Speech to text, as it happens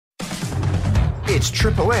It's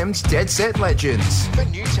Triple M's Dead Set Legends for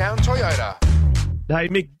Newtown Toyota. Hey,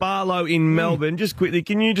 Mick Barlow in Melbourne. Just quickly,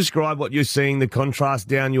 can you describe what you're seeing, the contrast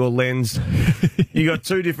down your lens? You got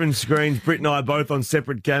two different screens. Britt and I are both on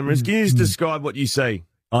separate cameras. Can you just describe what you see?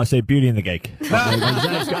 I see Beauty and the Geek.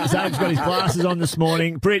 Zave's got his glasses on this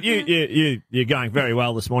morning. Britt, you're going very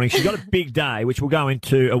well this morning. She's got a big day, which we'll go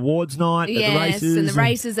into awards night at the races. Yes, and the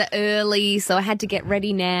races are early, so I had to get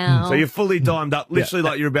ready now. So you're fully timed up, literally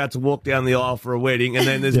like you're about to walk down the aisle for a wedding, and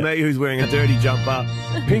then there's me who's wearing a dirty jumper,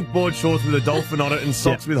 pink board shorts with a dolphin on it, and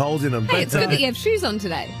socks with holes in them. Hey, it's good that you have shoes on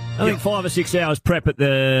today. I think 5 or 6 hours prep at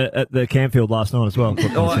the Campfield last night as well.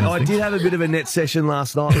 I did have a bit of a net session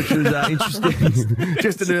last night, which was interesting.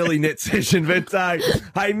 Just an early net session. But,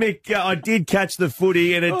 hey, Mick, I did catch the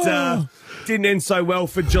footy, and it didn't end so well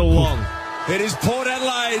for Geelong. It is Port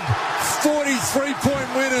Adelaide,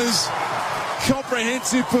 43-point winners.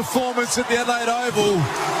 Comprehensive performance at the Adelaide Oval.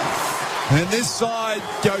 And this side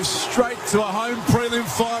goes straight to a home prelim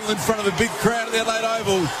final in front of a big crowd at the Adelaide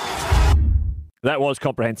Oval. That was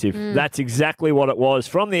comprehensive. That's exactly what it was.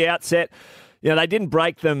 From the outset, they didn't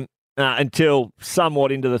break them until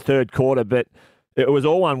somewhat into the third quarter, but it was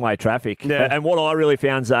all one-way traffic. Yeah. And what I really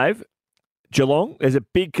found, Zave, Geelong, there's a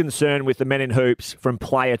big concern with the men in hoops from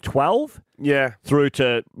player 12 through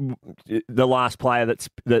to the last player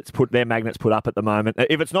that's put their magnets put up at the moment.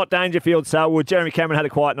 If it's not Dangerfield, Selwood, Jeremy Cameron had a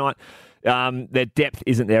quiet night. Their depth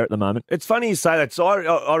isn't there at the moment. It's funny you say that. So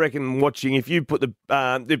I reckon watching, if you put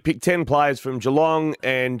they pick 10 players from Geelong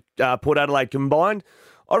and Port Adelaide combined,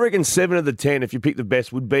 I reckon 7 of the 10, if you pick the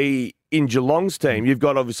best, would be in Geelong's team. You've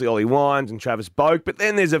got obviously Ollie Wines and Travis Boak, but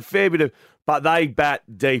then there's a fair bit of, but they bat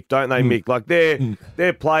deep, don't they, Mick? Like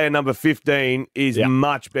their player number 15 is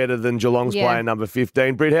much better than Geelong's player number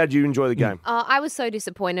 15. Britt, how did you enjoy the game? I was so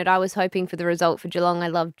disappointed. I was hoping for the result for Geelong. I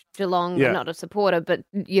loved Geelong. I'm not a supporter, but,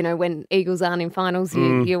 when Eagles aren't in finals,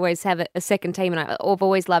 you always have a second team. And I've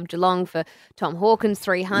always loved Geelong for Tom Hawkins'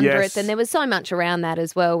 300th. Yes. And there was so much around that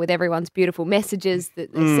as well, with everyone's beautiful messages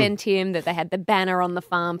that they sent him, that they had the banner on the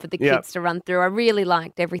farm for the kids to run through. I really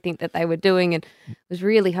liked everything that they were doing and was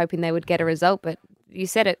really hoping they would get a result, but you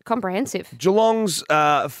said it, comprehensive. Geelong's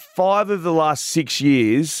 5 of the last 6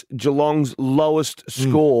 years, Geelong's lowest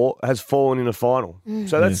score has fallen in a final.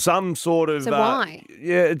 So that's some sort of... So why?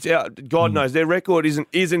 It's God knows. Their record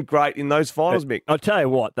isn't great in those finals, Mick. I'll tell you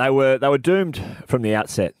what, they were doomed from the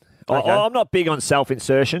outset. Okay. I'm not big on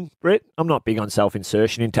self-insertion, Britt. I'm not big on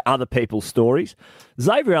self-insertion into other people's stories.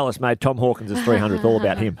 Xavier Ellis made Tom Hawkins' 300th all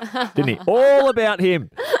about him, didn't he? All about him.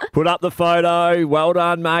 Put up the photo. Well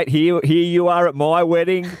done, mate. Here you are at my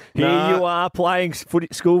wedding. Here you are playing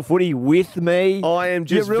school footy with me. I am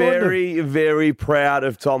just very, very proud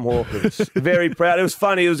of Tom Hawkins. Very proud. It was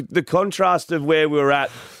funny. It was the contrast of where we were at.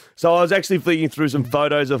 So I was actually flicking through some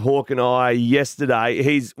photos of Hawk and I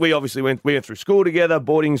yesterday. We obviously went through school together,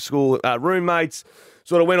 boarding school roommates,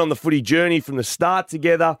 sort of went on the footy journey from the start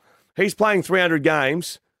together. He's playing 300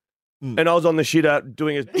 games, and I was on the shitter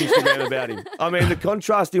doing an Instagram about him. I mean, the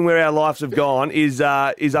contrast in where our lives have gone is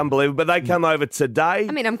unbelievable. But they come over today.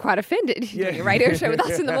 I mean, I'm quite offended. You're doing a radio show with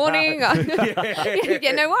us in the morning.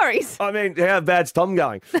 Yeah, no worries. I mean, how bad's Tom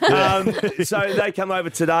going? So they come over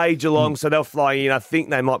today, Geelong, so they'll fly in. I think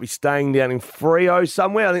they might be staying down in Freo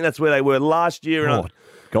somewhere. I think that's where they were last year.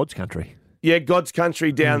 God's country. Yeah, God's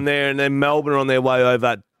country down there, and then Melbourne are on their way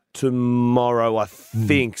over tomorrow, I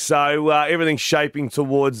think. So everything's shaping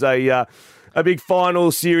towards a big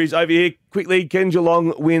final series over here. Quickly, can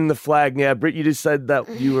Geelong win the flag now? Britt, you just said that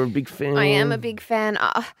you were a big fan. I am a big fan.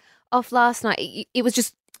 Off last night, it was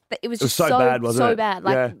just so bad, wasn't it? So bad.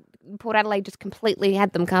 Like Port Adelaide just completely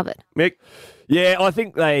had them covered. Mick? Yeah, I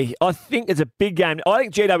think it's a big game. I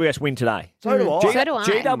think GWS win today. So do I. So do I.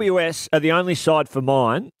 GWS are the only side for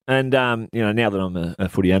mine, and now that I'm a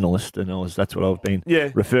footy analyst, and that's what I've been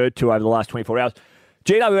referred to over the last 24 hours.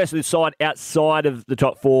 GWS are the side outside of the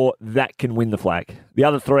top 4 that can win the flag. The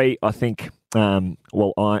other 3, I think.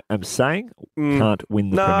 I am saying can't win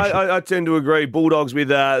the premiership. I tend to agree. Bulldogs with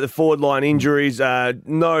the forward line injuries.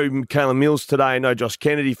 No Callum Mills today, no Josh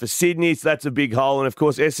Kennedy for Sydney, so that's a big hole. And, of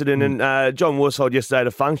course, Essendon and John Worsfold yesterday at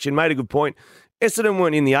a function made a good point. Essendon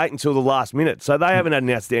weren't in the 8 until the last minute, so they haven't had an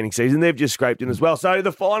outstanding season. They've just scraped in as well. So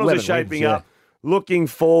the finals are shaping up. Looking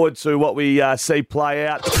forward to what we see play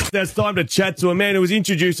out. Now it's time to chat to a man who was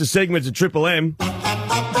introduced to segments of Triple M.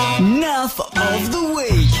 Nuff of the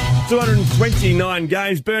week. 229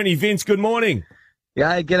 games. Bernie Vince, good morning.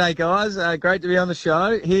 Yeah, g'day guys. Great to be on the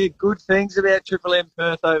show. Hear good things about Triple M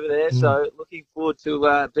Perth over there, so looking forward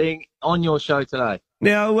to being on your show today.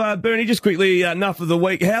 Now, Bernie, just quickly, enough of the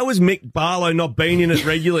week. How has Mick Barlow not been in it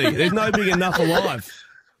regularly? There's no big enough alive.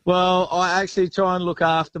 Well, I actually try and look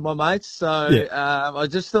after my mates. So I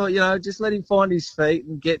just thought, just let him find his feet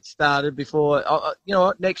and get started before, you know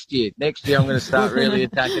what, next year I'm going to start really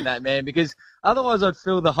attacking that man, because otherwise I'd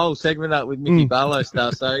fill the whole segment up with Mickey Barlow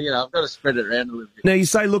stuff. So, I've got to spread it around a little bit. Now, you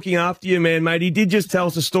say looking after you, man, mate. He did just tell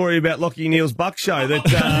us a story about Lockie Neal's Buck Show. That,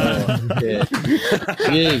 yeah.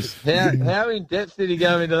 Jeez. How in depth did he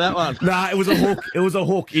go into that one? Nah, it was a hook. It was a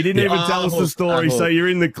hook. He didn't even tell us the story, so you're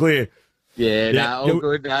in the clear. Yeah, all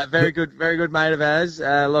good. Very good mate of ours,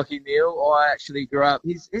 Lockie Neal. I actually grew up.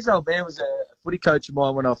 His old man was a footy coach of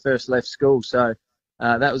mine when I first left school, so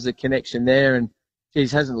that was a connection there. And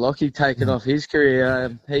geez, hasn't Lockie taken off his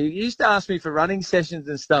career? He used to ask me for running sessions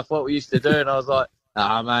and stuff, what we used to do, and I was like,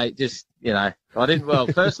 mate, just I didn't. Well,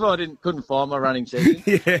 first of all, couldn't find my running session,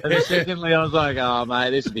 and then secondly, I was like,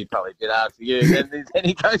 mate, this would be probably a bit hard for you. And then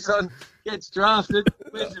he goes on, gets drafted,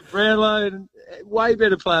 wins at Brownlow, and way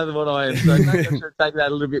better player than what I am. So I think I should take that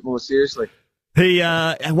a little bit more seriously. He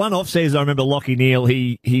one off season, I remember Lockie Neal.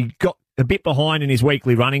 He got a bit behind in his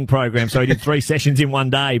weekly running program, so he did 3 sessions in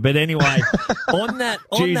one day. But anyway,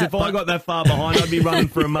 if I got that far behind, I'd be running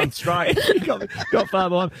for a month straight. got far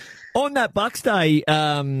behind. On that Bucks Day,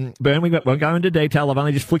 Bern, we won't go into detail. I've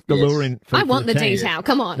only just flicked the lure in. I want the detail.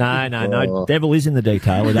 Come on. No. Devil is in the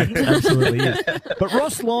detail. It absolutely is. But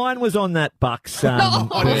Ross Lyon was on that Bucks.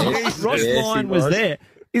 Ross Lyon was there.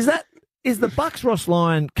 Is the Bucks Ross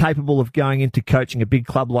Lyon capable of going into coaching a big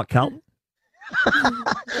club like Carlton?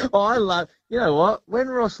 I love. You know what? When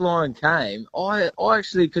Ross Lyon came, I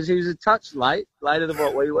actually, because he was a touch later than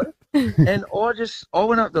what we were, and I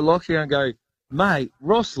went up to Lockie and go, mate,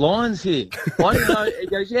 Ross Lyon's here. I didn't know. He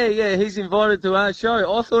goes, yeah, he's invited to our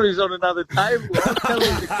show. I thought he was on another table. I was telling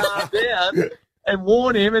him to calm down and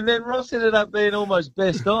warn him, and then Ross ended up being almost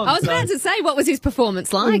best on. I was about to say, what was his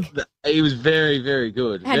performance like? He was very, very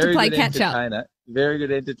good. Had very to play good catch up. Very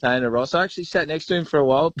good entertainer, Ross. I actually sat next to him for a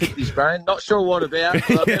while, picked his brain. Not sure what about,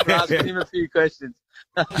 but I remember asking him a few questions.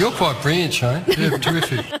 You're quite brilliant, Shane. Yeah,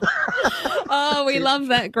 terrific. Oh, we love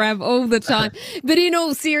that grab all the time. But in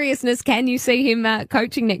all seriousness, can you see him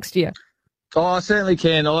coaching next year? Oh, I certainly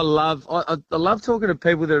can. I love talking to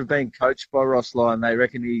people that have been coached by Ross Lyon. They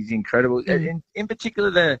reckon he's incredible. In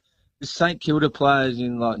particular, the St Kilda players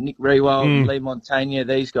in like Nick Rewald, Lee Montagna,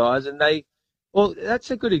 these guys, and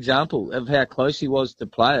that's a good example of how close he was to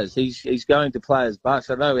players. He's going to players' bucks.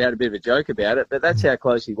 I know we had a bit of a joke about it, but that's how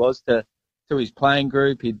close he was to his playing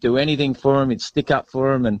group. He'd do anything for him. He'd stick up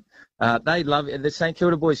for him, and they love it. The St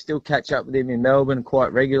Kilda boys still catch up with him in Melbourne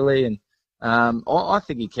quite regularly, and I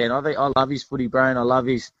think he can. I love his footy brain. I love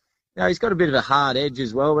his. He's got a bit of a hard edge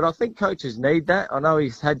as well, but I think coaches need that. I know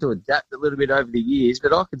he's had to adapt a little bit over the years,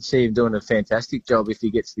 but I can see him doing a fantastic job if he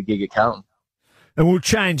gets the gig at Carlton. And we'll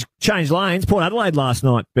change lanes. Port Adelaide last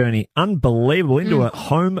night, Bernie. Unbelievable. Into a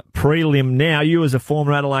home prelim now. You as a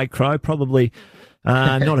former Adelaide Crow, probably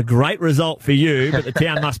not a great result for you, but the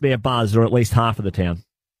town must be a buzz, or at least half of the town.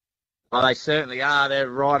 Well, they certainly are. They're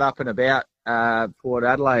right up and about Port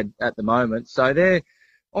Adelaide at the moment. So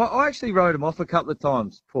I actually wrote them off a couple of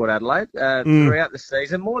times, Port Adelaide, throughout the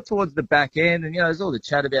season, more towards the back end. And, there's all the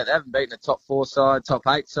chat about they haven't beaten a top 4 side, top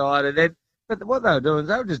 8 side. But what they were doing is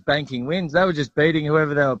they were just banking wins. They were just beating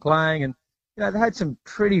whoever they were playing. And, they had some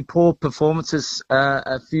pretty poor performances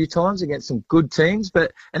a few times against some good teams.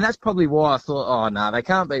 And that's probably why I thought, they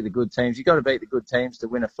can't beat the good teams. You've got to beat the good teams to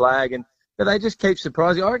win a flag. But they just keep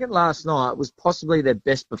surprising. I reckon last night was possibly their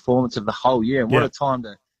best performance of the whole year. And what a time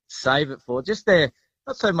to save it for. Just not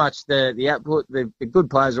so much the output. The good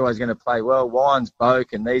players are always going to play well. Wines,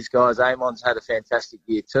 Boak, and these guys. Amon's had a fantastic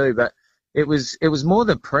year too. But it was more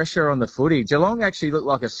the pressure on the footy. Geelong actually looked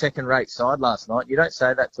like a second-rate side last night. You don't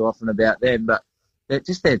say that too often about them, but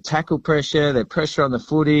just their tackle pressure, their pressure on the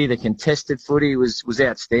footy, the contested footy was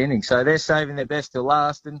outstanding. So they're saving their best till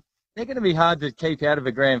last, and they're going to be hard to keep out of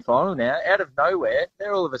a grand final now. Out of nowhere,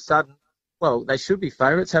 they're all of a sudden, well, they should be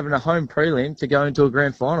favourites, having a home prelim to go into a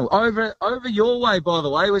grand final. Over your way, by the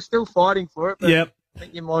way. We're still fighting for it, but yep. I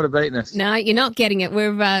think you might have beaten us. No, you're not getting it.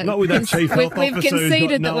 We've not with that chief health we've officer conceded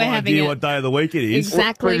who's got that we're having idea it. what day of the week it is.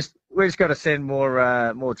 Exactly. We just got to send more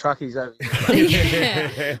truckies over.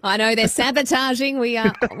 Yeah. I know they're sabotaging.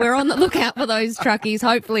 We're on the lookout for those truckies.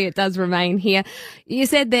 Hopefully it does remain here. You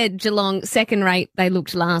said that Geelong second rate they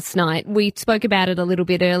looked last night. We spoke about it a little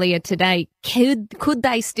bit earlier today. Could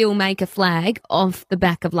they still make a flag off the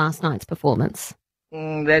back of last night's performance?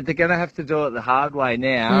 They're going to have to do it the hard way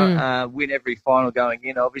now. Win every final going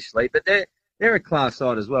in, obviously, but they're a class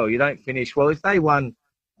side as well. You don't finish well if they won.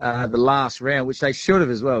 The last round, which they should have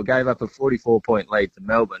as well, gave up a 44-point lead to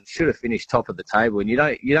Melbourne. Should have finished top of the table, and you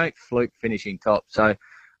don't fluke finishing top. So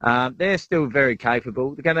They're still very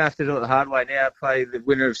capable. They're going to have to do it the hard way now, play the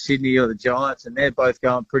winner of Sydney or the Giants, and they're both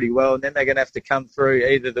going pretty well. And then they're going to have to come through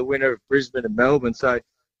either the winner of Brisbane and Melbourne. So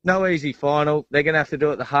no easy final. They're going to have to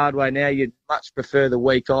do it the hard way now. You'd much prefer the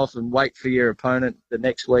week off and wait for your opponent the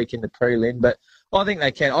next week in the prelim. But I think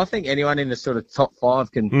they can. I think anyone in the sort of top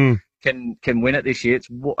 5 can win it this year. It's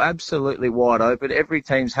absolutely wide open. Every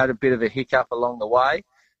team's had a bit of a hiccup along the way.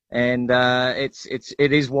 And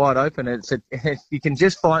it is wide open. You can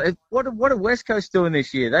just find it. What are West Coast doing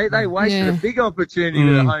this year? They wasted a big opportunity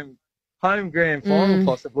to the home grand final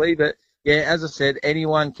possibly. But yeah, as I said,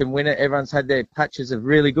 anyone can win it. Everyone's had their patches of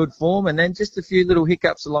really good form, and then just a few little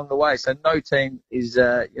hiccups along the way. So no team is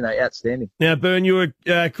outstanding. Now, Bern, you were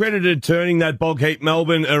credited turning that Bog Heap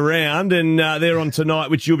Melbourne around, and they're on tonight,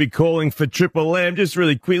 which you'll be calling for Triple M. Just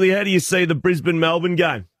really quickly, how do you see the Brisbane Melbourne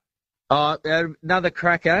game? Another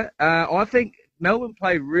cracker. I think Melbourne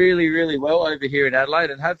play really, really well over here in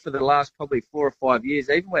Adelaide and have for the last probably 4 or 5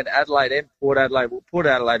 years, even when Adelaide and Port Adelaide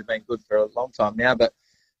have been good for a long time now, but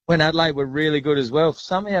when Adelaide were really good as well,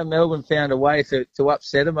 somehow Melbourne found a way to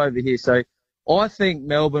upset them over here. So I think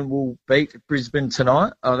Melbourne will beat Brisbane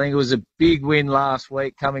tonight. I think it was a big win last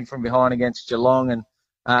week coming from behind against Geelong, and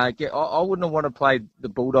I wouldn't want to play the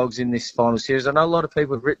Bulldogs in this final series. I know a lot of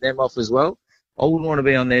people have written them off as well. I wouldn't want to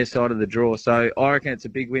be on their side of the draw. So I reckon it's a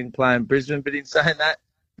big win playing Brisbane. But in saying that,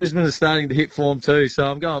 Brisbane is starting to hit form too. So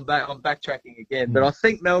I'm backtracking again. But I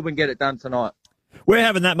think Melbourne get it done tonight. We're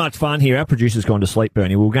having that much fun here. Our producer's gone to sleep,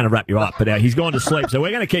 Bernie. We were going to wrap you up, but he's gone to sleep. So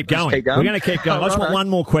we're going to keep going. We're going to keep going. I just want one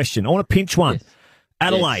more question. I want to pinch one. Yes.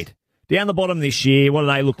 Adelaide, down the bottom this year, what do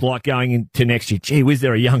they look like going into next year? Gee whiz,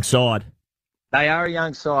 they're a young side. They are a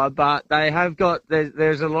young side, but they have got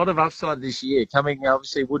there's a lot of upside this year. Coming,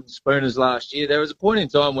 obviously, wooden spooners last year. There was a point in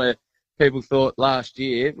time where people thought last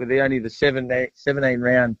year, with only the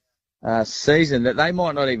 17-round season, that they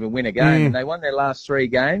might not even win a game. And they won their last 3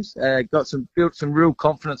 games. Built some real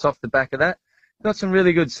confidence off the back of that. Got some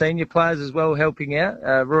really good senior players as well helping out.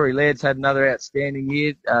 Rory Laird's had another outstanding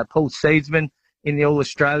year. Paul Seedsman in the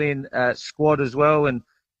All-Australian squad as well, and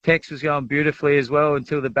Tex was going beautifully as well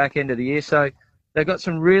until the back end of the year. So they've got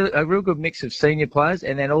a real good mix of senior players,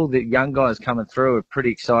 and then all the young guys coming through are pretty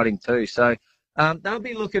exciting too. So they'll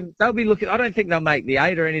be looking. I don't think they'll make the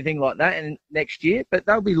 8 or anything like that next year, but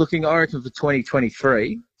they'll be looking, I reckon, for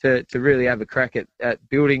 2023 to really have a crack at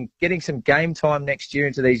getting some game time next year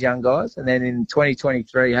into these young guys, and then in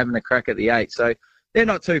 2023 having a crack at the 8. So they're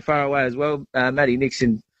not too far away as well. Matty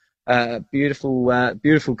Nixon. Beautiful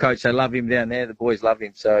coach. They love him down there. The boys love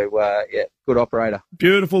him. So, good operator.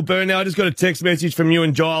 Beautiful, Bern. Now, I just got a text message from you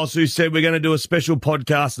and Giles who said we're going to do a special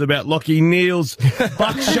podcast about Lachie Neale's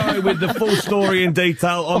Buck show with the full story and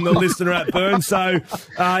detail on the listener app, Bern. So,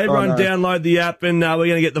 everyone download the app and we're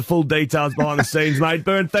going to get the full details behind the scenes, mate.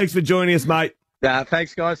 Bern, thanks for joining us, mate.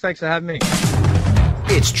 Thanks, guys. Thanks for having me.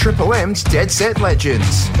 It's Triple M's Dead Set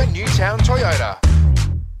Legends for Newtown Toyota.